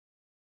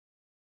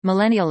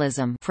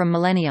Millennialism from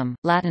millennium,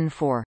 Latin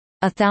for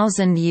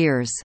 1,000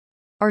 years,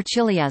 or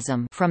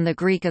chiliasm from the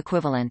Greek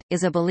equivalent,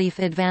 is a belief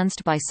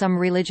advanced by some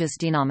religious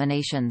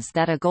denominations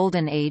that a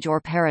golden age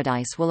or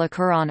paradise will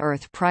occur on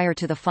earth prior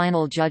to the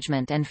final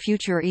judgment and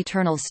future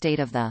eternal state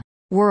of the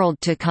world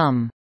to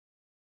come.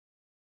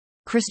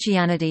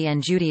 Christianity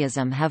and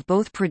Judaism have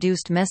both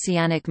produced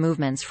messianic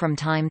movements from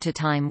time to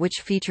time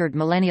which featured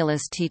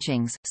millennialist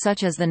teachings,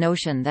 such as the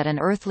notion that an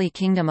earthly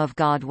kingdom of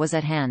God was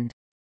at hand.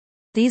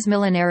 These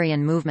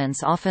millenarian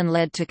movements often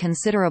led to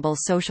considerable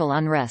social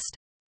unrest.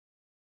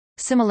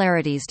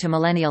 Similarities to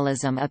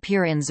millennialism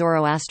appear in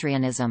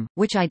Zoroastrianism,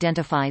 which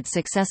identified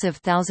successive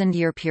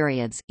thousand-year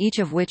periods, each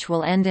of which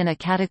will end in a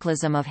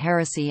cataclysm of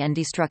heresy and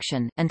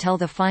destruction, until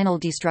the final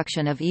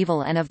destruction of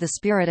evil and of the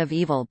spirit of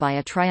evil by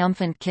a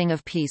triumphant king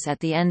of peace at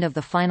the end of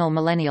the final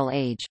millennial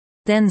age.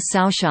 Then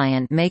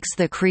Saoshyant makes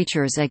the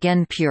creatures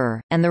again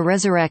pure, and the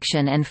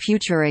resurrection and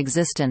future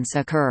existence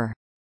occur.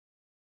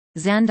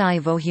 Zandai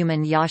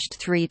Vohuman Yasht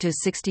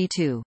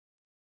 3-62.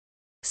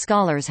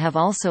 Scholars have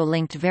also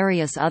linked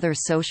various other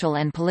social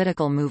and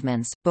political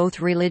movements, both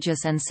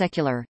religious and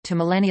secular, to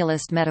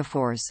millennialist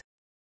metaphors.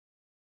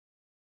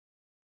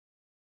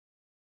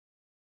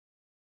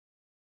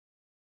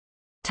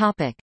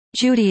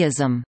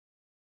 Judaism.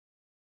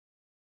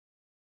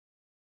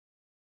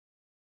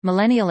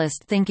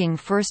 Millennialist thinking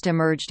first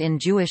emerged in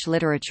Jewish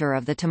literature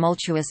of the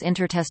tumultuous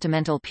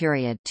intertestamental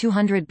period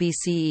 200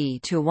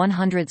 BCE to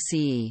 100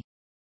 CE.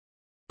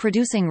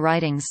 Producing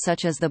writings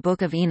such as the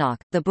Book of Enoch,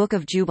 the Book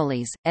of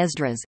Jubilees,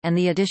 Esdras, and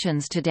the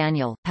additions to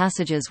Daniel.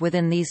 Passages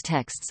within these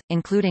texts,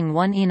 including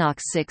 1 Enoch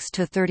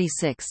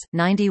 6-36,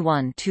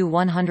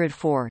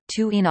 91-104,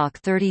 2 Enoch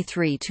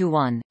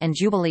 33-1, and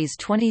Jubilees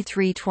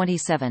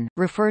 23-27,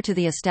 refer to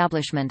the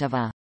establishment of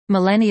a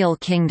millennial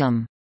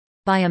kingdom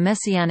by a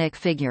messianic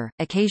figure,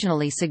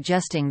 occasionally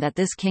suggesting that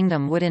this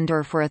kingdom would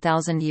endure for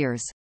 1,000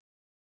 years.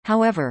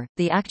 However,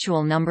 the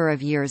actual number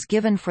of years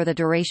given for the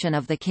duration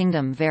of the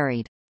kingdom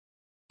varied.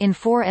 In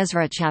 4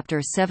 Ezra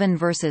chapter 7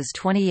 verses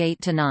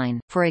 28-9,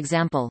 for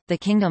example, the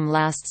kingdom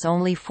lasts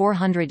only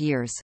 400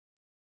 years.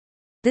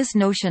 This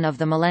notion of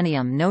the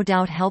millennium no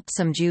doubt helped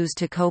some Jews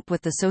to cope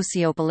with the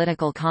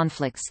socio-political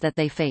conflicts that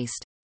they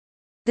faced.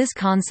 This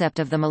concept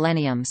of the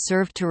millennium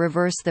served to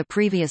reverse the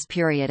previous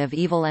period of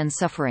evil and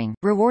suffering,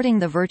 rewarding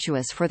the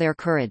virtuous for their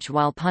courage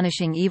while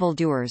punishing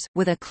evildoers,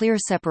 with a clear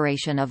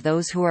separation of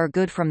those who are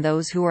good from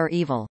those who are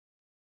evil.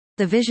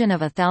 The vision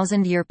of a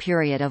 1,000-year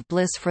period of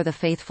bliss for the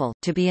faithful,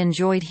 to be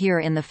enjoyed here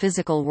in the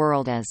physical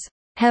world as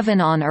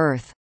heaven on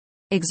earth,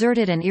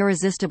 exerted an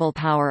irresistible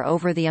power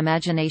over the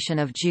imagination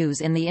of Jews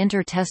in the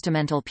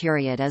intertestamental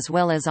period as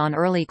well as on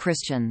early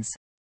Christians.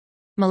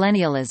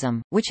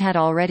 Millennialism, which had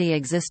already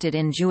existed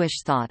in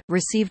Jewish thought,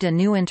 received a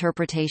new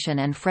interpretation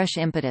and fresh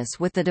impetus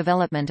with the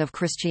development of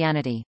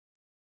Christianity.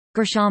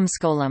 Gershom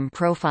Scholem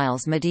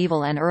profiles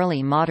medieval and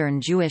early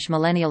modern Jewish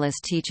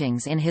millennialist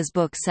teachings in his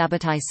book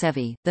Sabbatai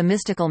Sevi, The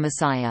Mystical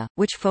Messiah,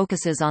 which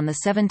focuses on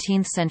the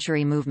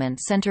 17th-century movement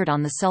centered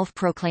on the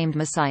self-proclaimed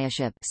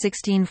messiahship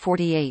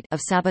 1648 of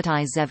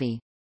Sabbatai Zevi.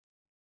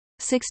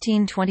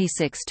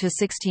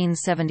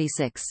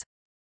 1626–1676.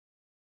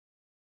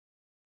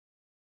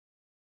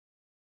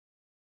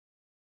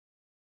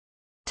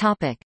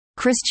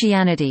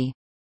 Christianity.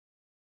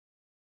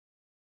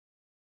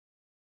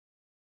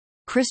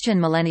 Christian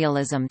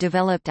millennialism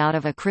developed out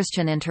of a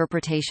Christian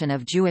interpretation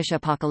of Jewish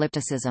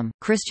apocalypticism.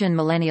 Christian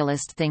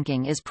millennialist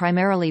thinking is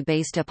primarily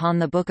based upon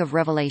the Book of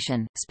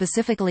Revelation,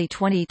 specifically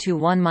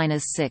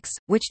 20:1-6,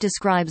 which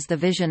describes the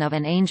vision of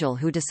an angel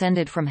who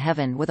descended from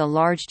heaven with a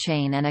large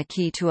chain and a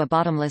key to a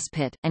bottomless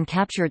pit, and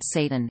captured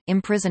Satan,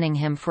 imprisoning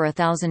him for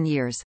 1,000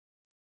 years.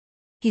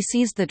 He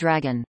seized the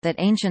dragon, that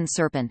ancient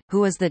serpent,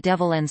 who is the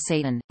devil and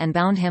Satan, and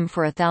bound him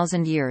for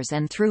 1,000 years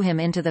and threw him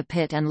into the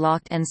pit and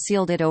locked and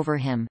sealed it over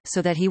him,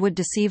 so that he would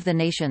deceive the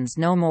nations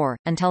no more,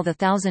 until the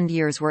 1,000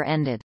 years were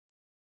ended.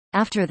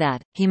 After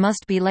that, he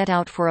must be let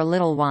out for a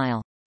little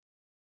while.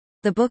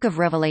 The Book of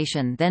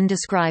Revelation then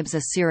describes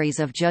a series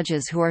of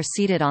judges who are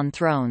seated on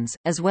thrones,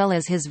 as well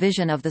as his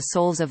vision of the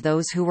souls of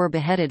those who were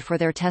beheaded for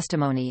their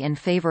testimony in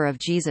favor of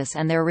Jesus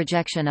and their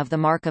rejection of the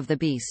mark of the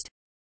beast.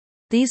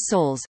 These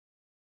souls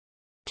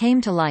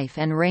came to life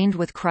and reigned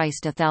with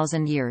Christ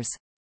 1,000 years.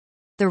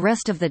 The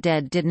rest of the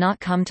dead did not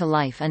come to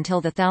life until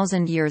the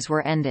 1,000 years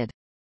were ended.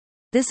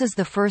 This is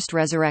the first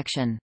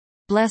resurrection.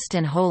 Blessed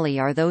and holy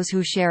are those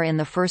who share in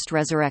the first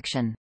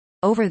resurrection.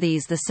 Over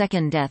these the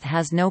second death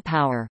has no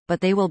power,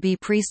 but they will be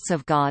priests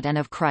of God and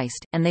of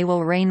Christ, and they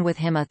will reign with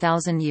him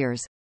 1,000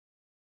 years.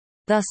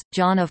 Thus,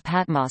 John of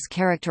Patmos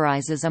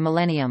characterizes a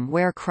millennium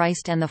where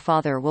Christ and the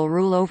Father will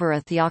rule over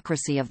a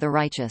theocracy of the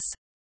righteous.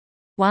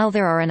 While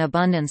there are an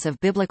abundance of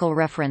biblical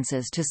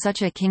references to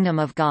such a kingdom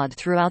of God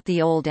throughout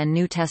the Old and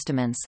New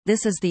Testaments,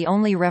 this is the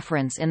only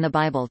reference in the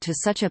Bible to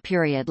such a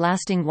period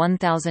lasting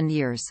 1,000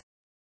 years.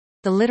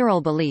 The literal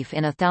belief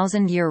in a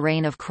 1,000-year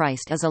reign of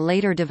Christ is a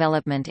later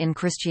development in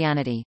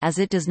Christianity, as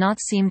it does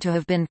not seem to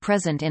have been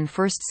present in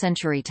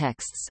first-century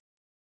texts.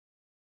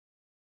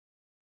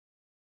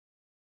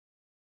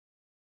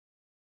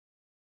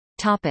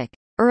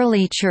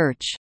 Early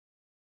Church.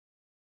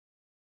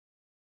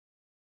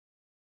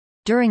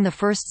 During the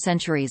first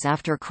centuries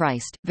after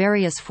Christ,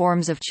 various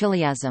forms of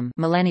Chiliasm,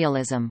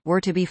 millennialism, were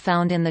to be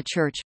found in the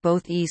Church,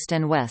 both East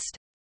and West.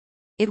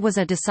 It was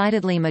a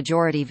decidedly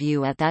majority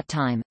view at that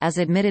time, as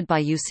admitted by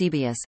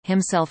Eusebius,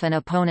 himself an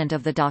opponent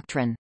of the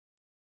doctrine.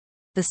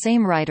 The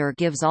same writer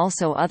gives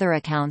also other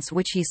accounts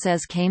which he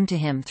says came to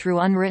him through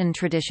unwritten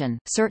tradition,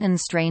 certain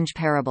strange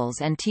parables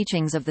and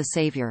teachings of the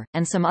Savior,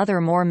 and some other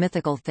more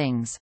mythical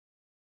things.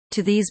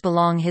 To these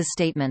belong his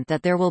statement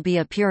that there will be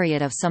a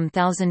period of some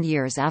 1,000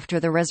 years after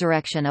the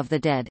resurrection of the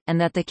dead,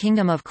 and that the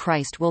kingdom of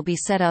Christ will be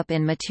set up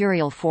in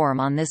material form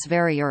on this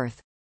very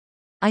earth.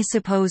 I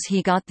suppose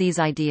he got these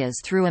ideas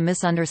through a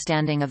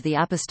misunderstanding of the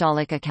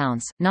apostolic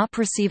accounts, not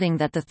perceiving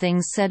that the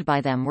things said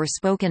by them were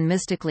spoken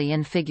mystically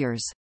in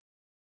figures.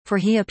 For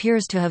he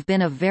appears to have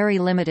been of very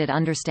limited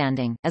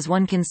understanding, as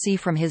one can see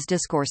from his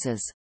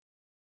discourses.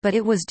 But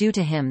it was due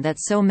to him that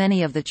so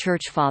many of the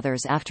Church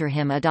Fathers after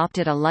him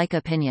adopted a like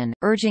opinion,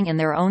 urging in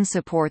their own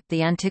support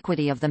the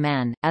antiquity of the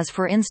man, as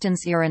for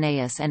instance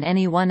Irenaeus and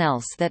any one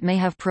else that may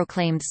have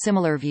proclaimed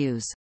similar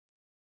views.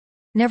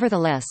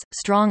 Nevertheless,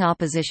 strong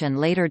opposition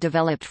later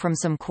developed from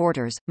some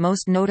quarters,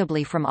 most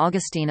notably from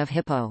Augustine of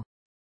Hippo.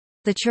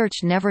 The Church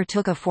never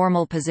took a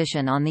formal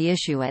position on the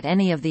issue at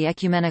any of the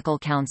ecumenical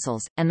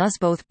councils, and thus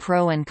both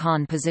pro and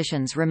con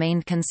positions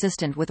remained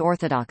consistent with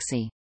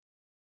orthodoxy.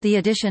 The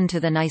addition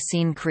to the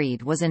Nicene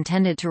Creed was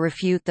intended to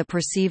refute the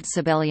perceived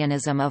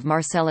Sabellianism of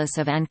Marcellus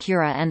of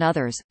Ancyra and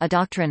others, a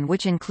doctrine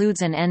which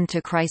includes an end to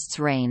Christ's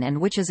reign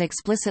and which is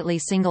explicitly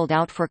singled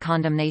out for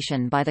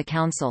condemnation by the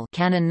Council,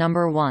 Canon No.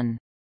 1.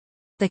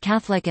 The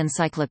Catholic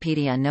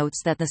Encyclopedia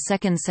notes that the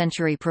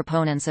 2nd-century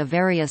proponents of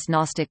various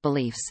Gnostic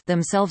beliefs,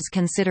 themselves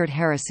considered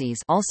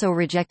heresies, also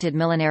rejected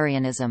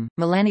millenarianism.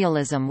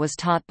 Millennialism was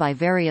taught by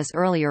various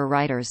earlier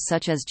writers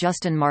such as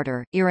Justin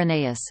Martyr,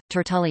 Irenaeus,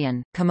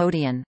 Tertullian,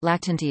 Commodian,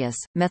 Lactantius,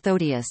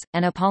 Methodius,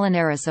 and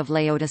Apollinaris of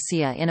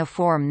Laodicea in a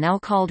form now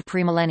called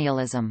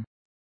premillennialism.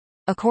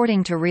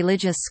 According to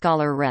religious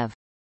scholar Rev.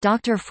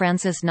 Dr.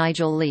 Francis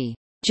Nigel Lee,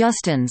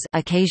 Justin's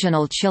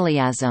occasional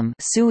Chiliasm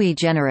sui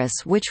generis,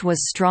 which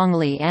was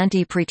strongly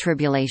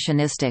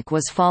anti-pretribulationistic,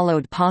 was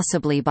followed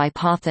possibly by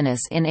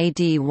Pothinus in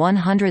AD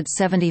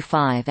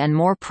 175 and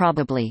more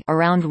probably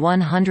around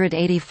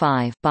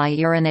 185 by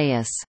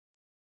Irenaeus.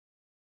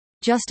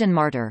 Justin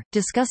Martyr,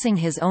 discussing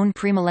his own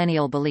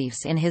premillennial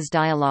beliefs in his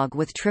dialogue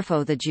with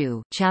Trypho the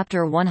Jew,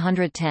 chapter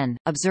 110,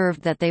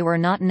 observed that they were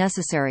not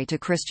necessary to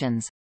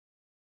Christians.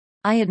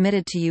 I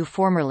admitted to you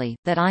formerly,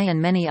 that I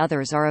and many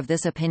others are of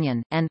this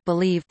opinion, and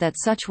believe that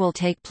such will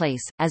take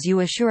place, as you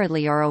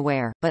assuredly are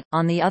aware, but,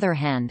 on the other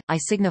hand, I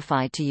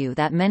signify to you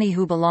that many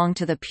who belong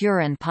to the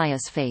pure and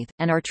pious faith,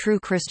 and are true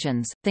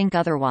Christians, think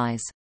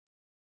otherwise.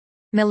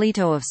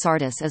 Melito of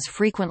Sardis is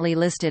frequently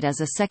listed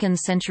as a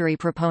 2nd-century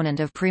proponent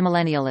of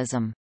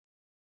premillennialism.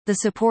 The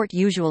support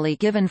usually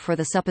given for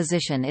the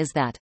supposition is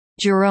that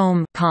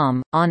Jerome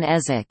on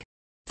Ezek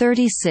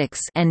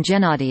 36 and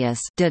Gennadius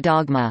de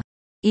Dogma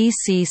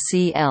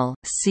ECCL,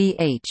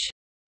 ch.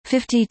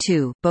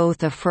 52,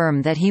 both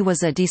affirm that he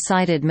was a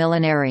decided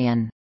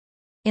millenarian.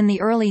 In the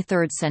early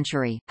 3rd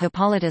century,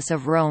 Hippolytus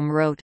of Rome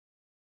wrote,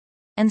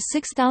 "And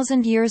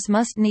 6,000 years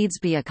must needs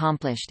be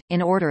accomplished, in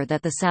order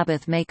that the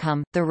Sabbath may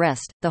come, the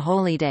rest, the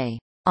holy day,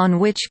 on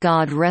which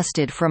God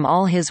rested from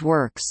all his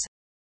works."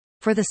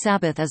 For the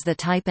Sabbath is the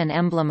type and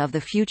emblem of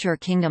the future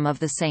kingdom of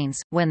the saints,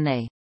 when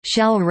they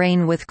shall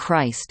reign with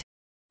Christ,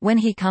 when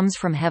he comes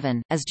from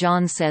heaven, as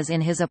John says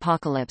in his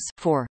Apocalypse,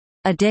 for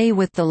a day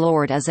with the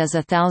Lord is as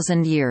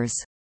 1,000 years.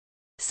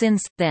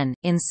 Since, then,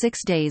 in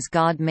 6 days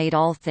God made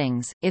all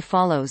things, it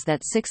follows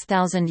that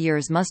 6,000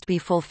 years must be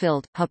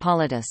fulfilled.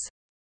 Hippolytus.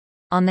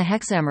 On the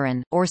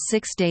Hexameron, or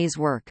 6 days'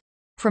 work.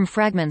 From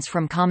fragments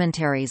from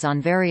commentaries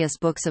on various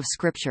books of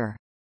Scripture.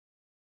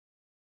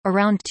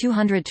 Around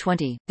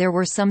 220, there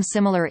were some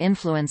similar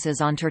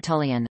influences on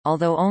Tertullian,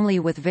 although only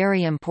with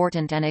very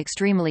important and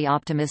extremely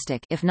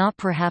optimistic, if not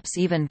perhaps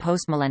even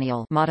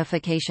postmillennial,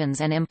 modifications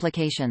and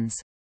implications.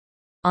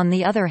 On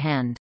the other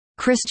hand,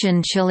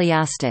 Christian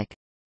Chiliastic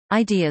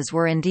ideas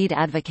were indeed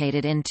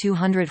advocated in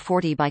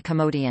 240 by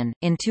Commodian,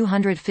 in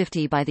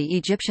 250 by the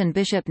Egyptian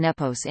bishop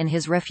Nepos in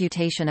his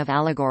refutation of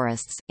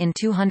allegorists, in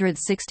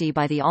 260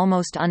 by the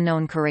almost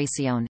unknown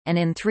Curacion, and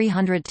in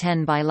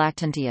 310 by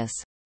Lactantius.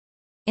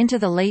 Into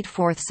the late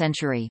 4th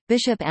century,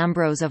 Bishop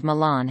Ambrose of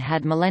Milan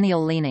had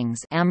millennial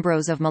leanings.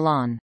 Ambrose of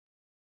Milan.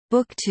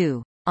 Book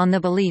 2. On the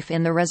Belief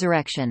in the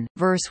Resurrection,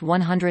 verse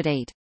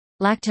 108.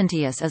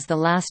 Lactantius is the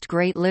last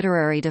great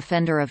literary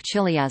defender of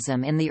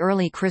Chiliasm in the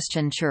early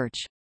Christian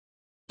Church.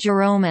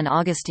 Jerome and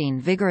Augustine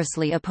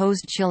vigorously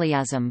opposed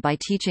Chiliasm by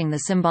teaching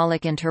the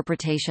symbolic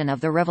interpretation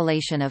of the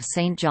Revelation of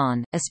St.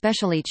 John,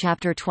 especially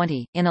chapter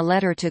 20. In a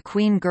letter to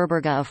Queen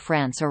Gerberga of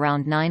France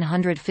around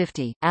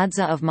 950,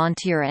 Adza of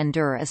Montier and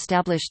Dur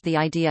established the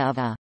idea of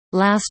a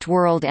last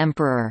world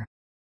emperor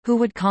who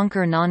would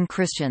conquer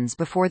non-Christians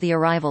before the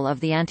arrival of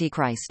the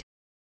Antichrist.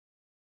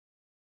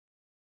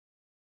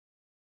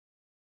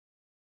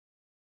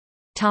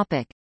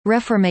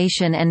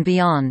 Reformation and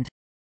beyond.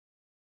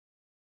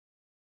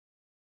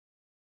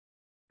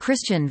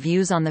 Christian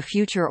views on the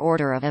future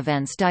order of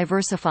events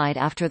diversified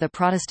after the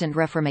Protestant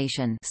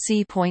Reformation.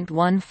 See point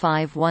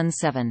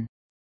 1517.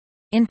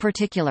 In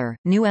particular,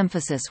 new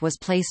emphasis was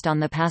placed on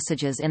the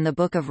passages in the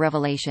Book of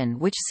Revelation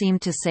which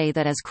seemed to say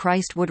that as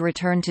Christ would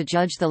return to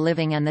judge the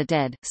living and the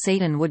dead,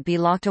 Satan would be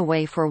locked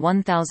away for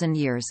 1,000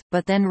 years,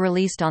 but then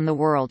released on the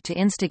world to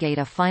instigate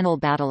a final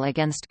battle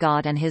against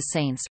God and his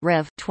saints.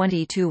 Rev.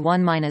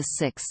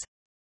 22:1-6.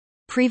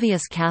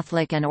 Previous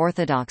Catholic and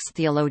Orthodox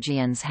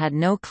theologians had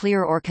no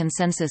clear or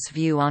consensus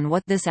view on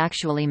what this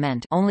actually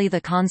meant, only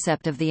the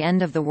concept of the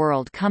end of the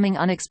world coming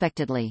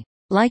unexpectedly,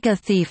 like a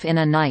thief in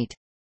a night,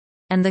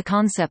 and the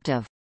concept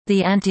of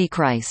the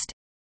Antichrist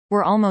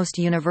were almost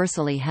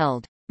universally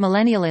held.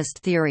 Millennialist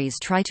theories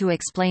try to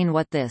explain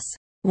what this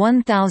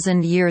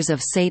 1,000 years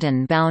of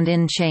Satan bound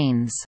in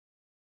chains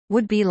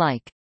would be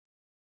like.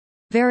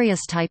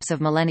 Various types of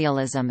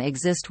millennialism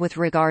exist with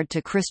regard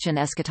to Christian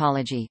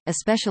eschatology,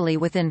 especially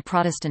within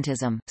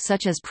Protestantism,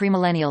 such as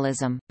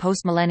premillennialism,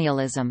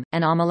 postmillennialism,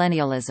 and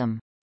amillennialism.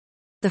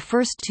 The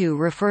first two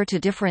refer to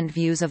different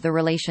views of the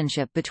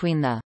relationship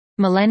between the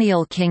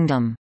millennial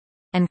kingdom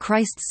and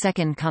Christ's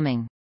second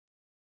coming.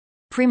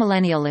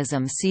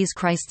 Premillennialism sees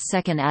Christ's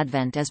second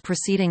advent as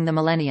preceding the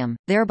millennium,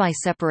 thereby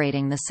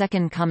separating the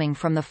second coming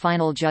from the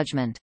final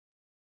judgment.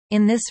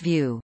 In this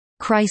view,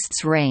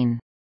 Christ's reign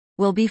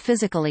will be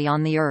physically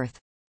on the earth.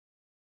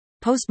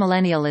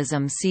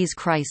 Postmillennialism sees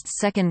Christ's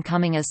second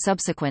coming as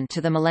subsequent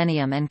to the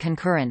millennium and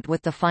concurrent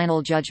with the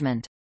final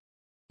judgment.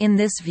 In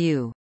this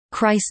view,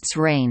 Christ's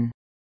reign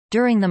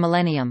during the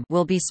millennium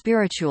will be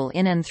spiritual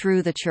in and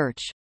through the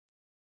Church.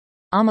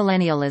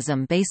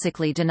 Amillennialism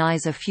basically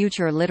denies a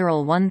future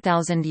literal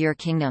 1,000-year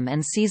kingdom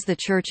and sees the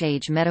Church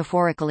age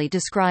metaphorically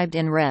described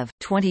in Rev.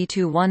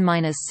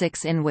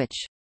 22:1-6, in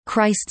which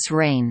Christ's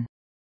reign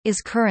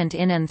is current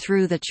in and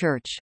through the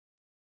Church.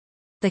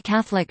 The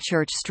Catholic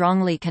Church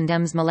strongly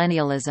condemns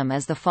millennialism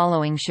as the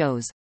following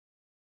shows.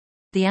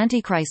 The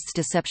Antichrist's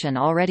deception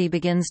already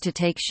begins to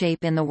take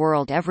shape in the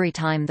world every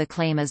time the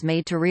claim is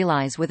made to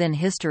realize within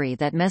history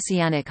that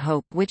messianic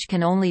hope which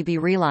can only be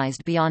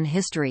realized beyond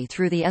history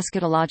through the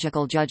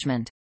eschatological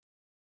judgment.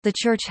 The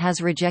Church has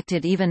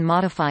rejected even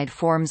modified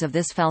forms of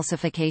this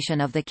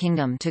falsification of the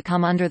kingdom to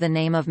come under the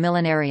name of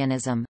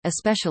millenarianism,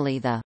 especially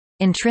the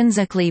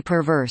intrinsically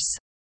perverse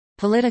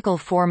political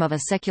form of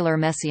a secular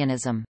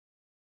messianism.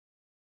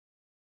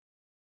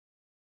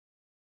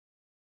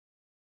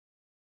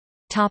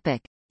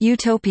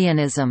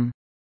 Utopianism.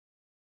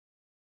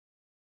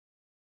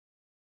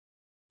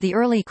 The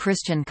early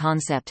Christian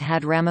concept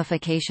had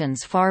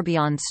ramifications far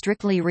beyond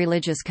strictly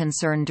religious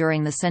concern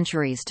during the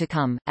centuries to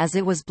come, as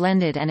it was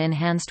blended and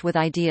enhanced with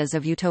ideas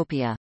of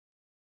utopia.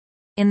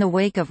 In the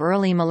wake of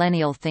early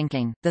millennial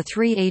thinking, the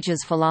Three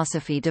Ages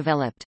philosophy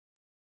developed.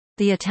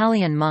 The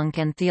Italian monk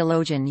and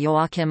theologian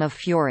Joachim of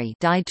Fiore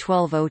died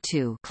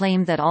 1202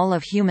 claimed that all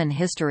of human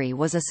history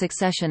was a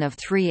succession of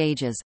three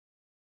ages: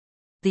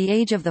 the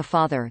age of the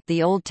Father,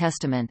 the Old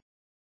Testament;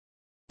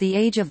 the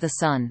age of the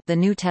Son, the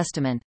New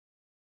Testament;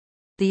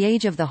 the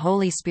age of the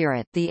Holy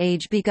Spirit, the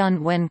age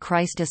begun when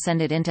Christ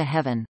ascended into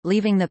heaven,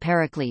 leaving the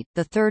Paraclete,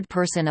 the third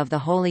person of the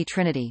Holy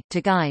Trinity, to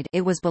guide.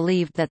 It was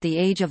believed that the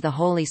age of the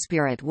Holy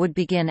Spirit would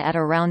begin at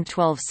around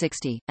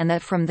 1260, and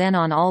that from then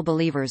on all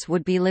believers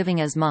would be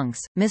living as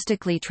monks,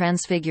 mystically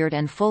transfigured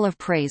and full of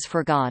praise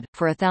for God,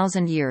 for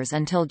 1,000 years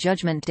until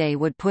Judgment Day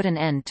would put an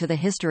end to the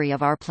history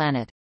of our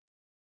planet.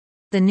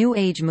 The New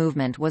Age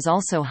movement was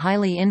also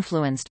highly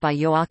influenced by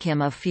Joachim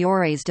of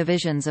Fiore's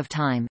divisions of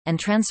time, and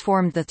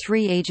transformed the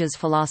Three Ages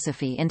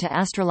philosophy into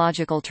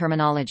astrological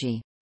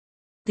terminology.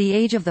 The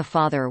age of the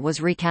Father was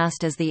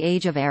recast as the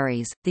age of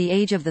Aries, the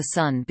age of the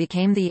Son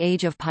became the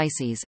age of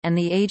Pisces, and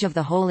the age of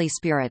the Holy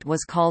Spirit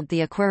was called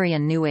the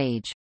Aquarian New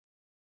Age.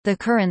 The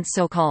current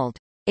so-called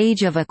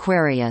Age of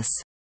Aquarius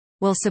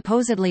will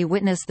supposedly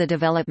witness the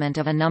development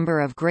of a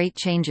number of great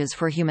changes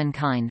for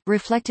humankind,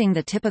 reflecting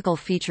the typical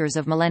features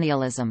of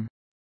millennialism.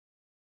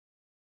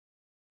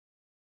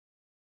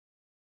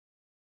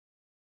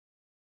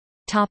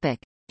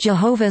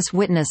 Jehovah's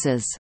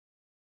Witnesses.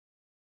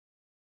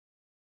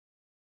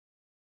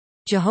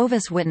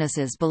 Jehovah's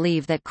Witnesses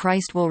believe that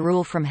Christ will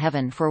rule from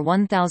heaven for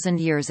 1,000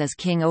 years as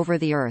king over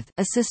the earth,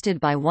 assisted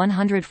by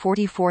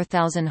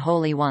 144,000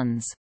 holy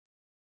ones.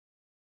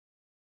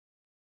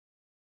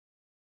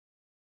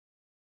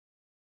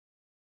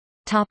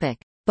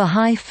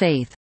 Baha'i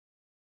Faith.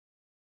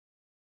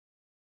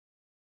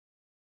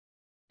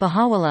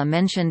 Baha'u'llah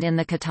mentioned in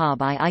the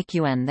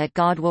Kitab-i-Iqan that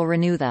God will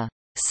renew the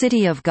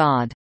City of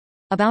God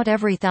about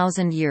every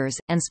 1,000 years,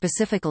 and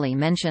specifically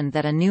mentioned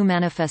that a new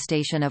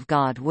manifestation of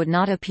God would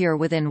not appear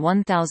within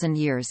 1,000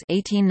 years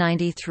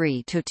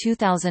 1893 to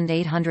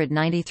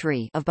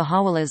 2893 of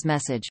Baha'u'llah's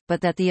message, but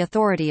that the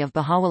authority of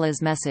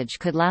Baha'u'llah's message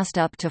could last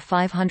up to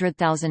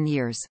 500,000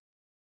 years.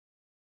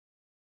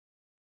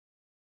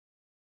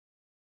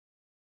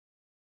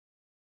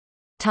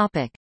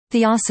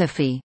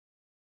 Theosophy.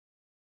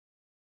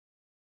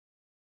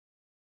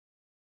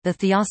 The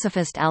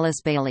Theosophist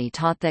Alice Bailey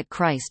taught that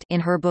Christ,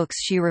 in her books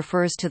she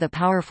refers to the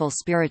powerful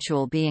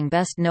spiritual being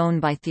best known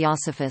by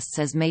Theosophists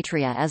as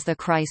Maitreya as the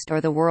Christ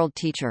or the world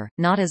teacher,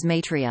 not as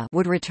Maitreya,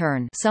 would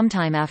return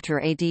sometime after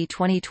AD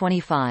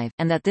 2025,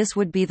 and that this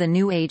would be the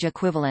New Age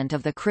equivalent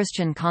of the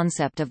Christian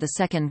concept of the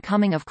Second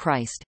Coming of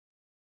Christ.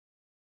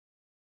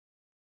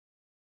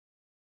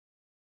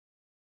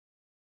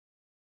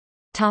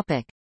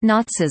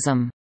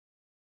 Nazism.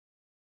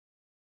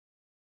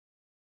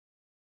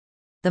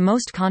 The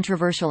most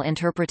controversial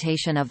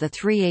interpretation of the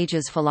Three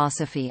Ages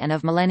philosophy and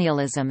of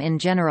millennialism in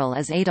general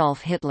is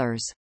Adolf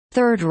Hitler's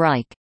Third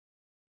Reich,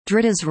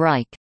 Drittes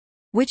Reich,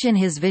 which in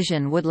his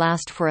vision would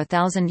last for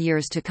 1,000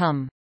 years to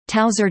come,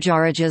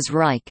 Tausendjähriges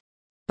Reich,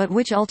 but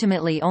which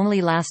ultimately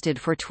only lasted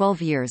for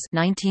 12 years,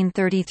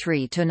 1933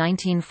 to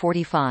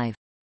 1945.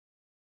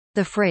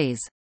 The phrase,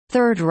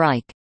 Third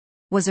Reich,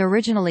 was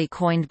originally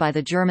coined by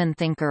the German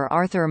thinker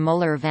Arthur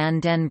Müller van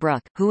den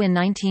Bruck, who in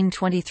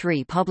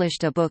 1923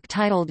 published a book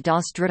titled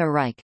Das Dritte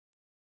Reich.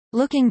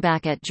 Looking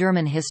back at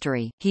German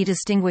history, he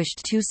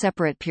distinguished two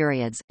separate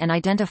periods, and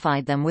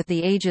identified them with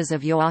the ages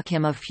of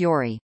Joachim of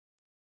Fiore.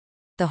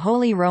 The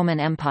Holy Roman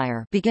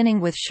Empire,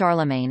 beginning with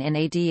Charlemagne in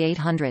AD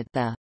 800,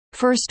 the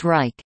First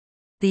Reich,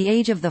 the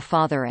Age of the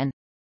Father, and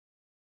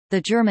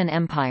the German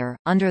Empire,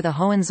 under the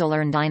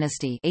Hohenzollern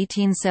dynasty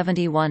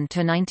 1871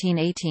 to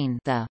 1918,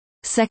 the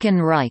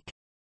Second Reich,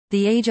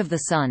 the Age of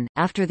the Sun,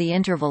 after the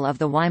interval of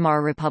the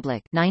Weimar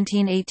Republic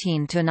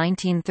 1918 to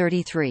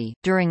 1933,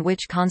 during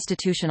which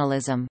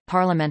constitutionalism,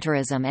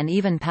 parliamentarism and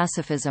even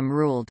pacifism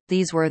ruled.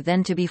 These were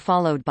then to be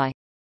followed by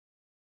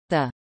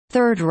the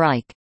Third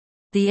Reich,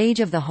 the Age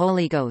of the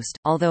Holy Ghost.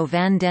 Although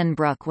van den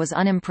Bruck was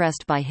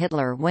unimpressed by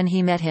Hitler when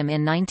he met him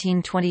in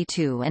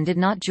 1922 and did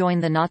not join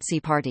the Nazi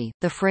Party,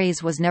 the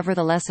phrase was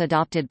nevertheless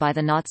adopted by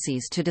the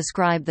Nazis to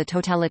describe the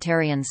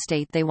totalitarian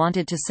state they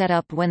wanted to set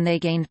up when they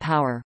gained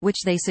power, which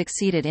they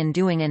succeeded in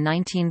doing in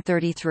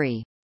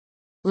 1933.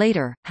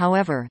 Later,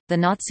 however, the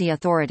Nazi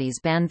authorities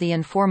banned the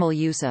informal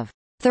use of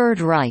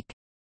Third Reich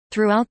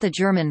throughout the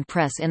German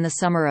press in the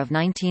summer of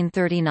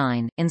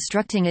 1939,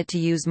 instructing it to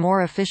use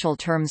more official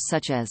terms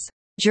such as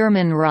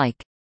German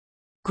Reich,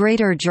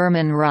 Greater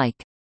German Reich,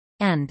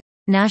 and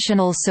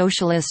National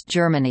Socialist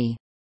Germany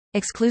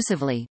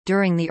exclusively.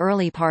 During the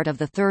early part of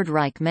the Third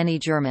Reich, many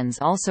Germans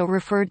also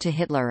referred to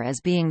Hitler as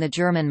being the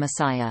German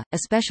Messiah,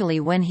 especially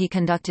when he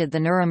conducted the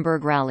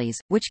Nuremberg rallies,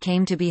 which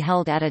came to be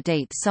held at a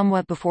date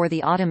somewhat before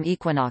the autumn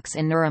equinox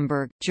in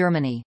Nuremberg,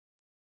 Germany.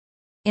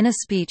 In a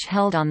speech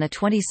held on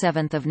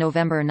 27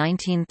 November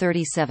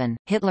 1937,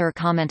 Hitler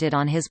commented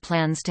on his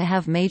plans to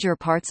have major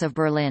parts of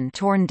Berlin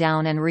torn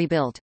down and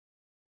rebuilt.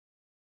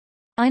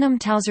 Einem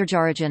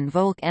Tausendjährigen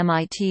Volk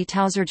mit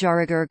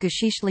tausendjähriger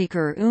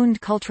geschichtlicher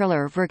und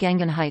kultureller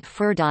Vergangenheit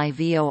für die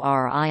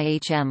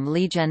Voriem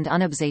Legend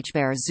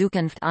unabsehbar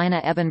Zukunft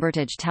eine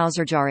ebenbürtige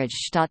tausendjährige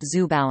Stadt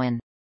zu bauen.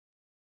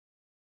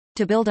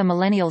 To build a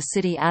millennial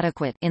city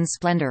adequate in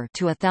splendor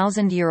to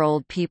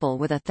 1,000-year-old people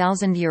with a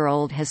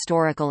 1,000-year-old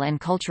historical and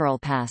cultural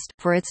past,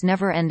 for its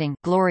never-ending,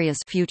 glorious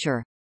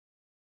future.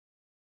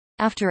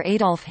 After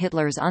Adolf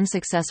Hitler's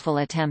unsuccessful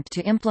attempt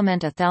to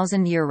implement a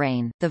 1,000-year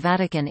reign, the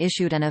Vatican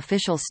issued an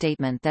official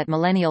statement that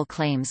millennial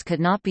claims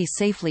could not be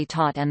safely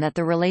taught and that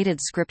the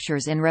related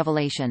scriptures in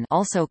Revelation,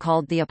 also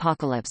called the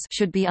Apocalypse,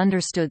 should be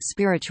understood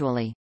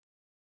spiritually.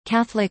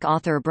 Catholic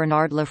author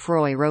Bernard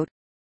Lefroy wrote,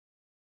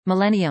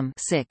 Millennium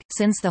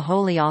since the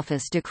Holy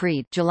Office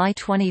decreed July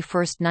 21,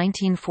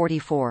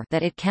 1944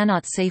 that it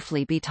cannot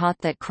safely be taught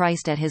that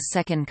Christ at his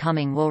second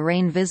coming will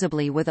reign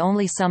visibly with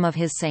only some of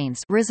his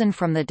saints risen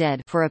from the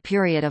dead for a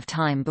period of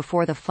time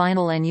before the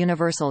final and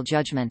universal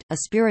judgment. A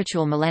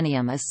spiritual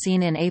millennium is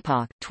seen in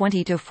Epoch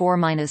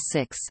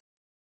 20-4-6.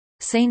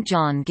 St.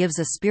 John gives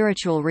a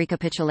spiritual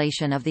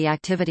recapitulation of the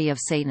activity of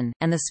Satan,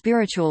 and the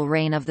spiritual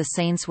reign of the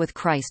saints with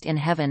Christ in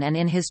heaven and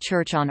in his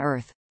church on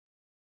earth.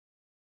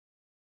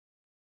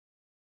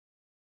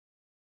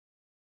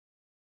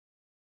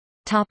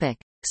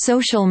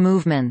 Social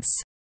movements.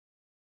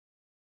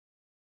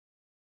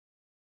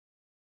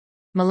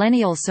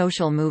 Millennial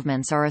social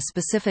movements are a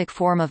specific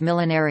form of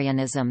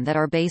millenarianism that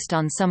are based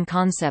on some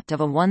concept of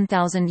a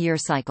 1,000-year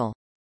cycle.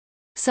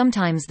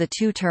 Sometimes the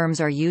two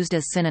terms are used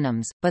as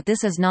synonyms, but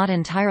this is not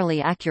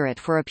entirely accurate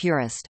for a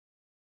purist.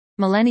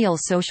 Millennial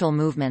social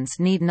movements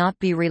need not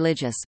be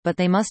religious, but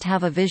they must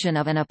have a vision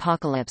of an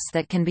apocalypse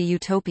that can be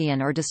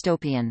utopian or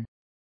dystopian.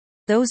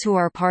 Those who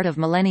are part of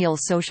millennial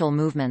social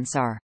movements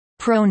are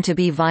prone to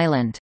be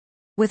violent,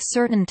 with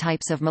certain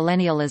types of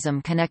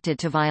millennialism connected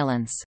to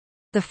violence.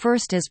 The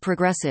first is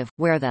progressive,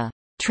 where the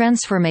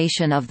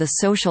transformation of the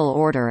social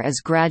order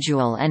is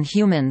gradual and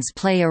humans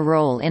play a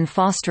role in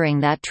fostering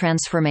that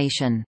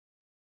transformation.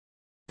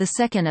 The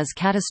second is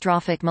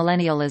catastrophic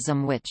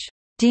millennialism, which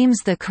deems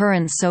the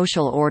current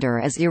social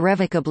order as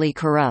irrevocably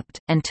corrupt,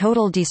 and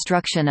total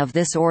destruction of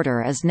this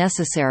order is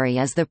necessary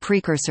as the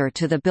precursor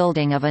to the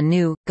building of a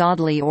new,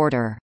 godly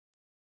order.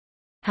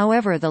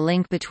 However, the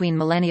link between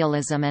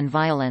millennialism and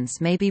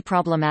violence may be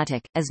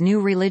problematic, as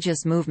new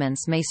religious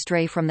movements may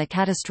stray from the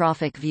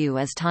catastrophic view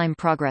as time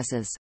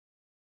progresses.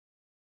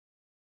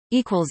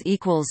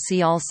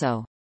 See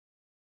also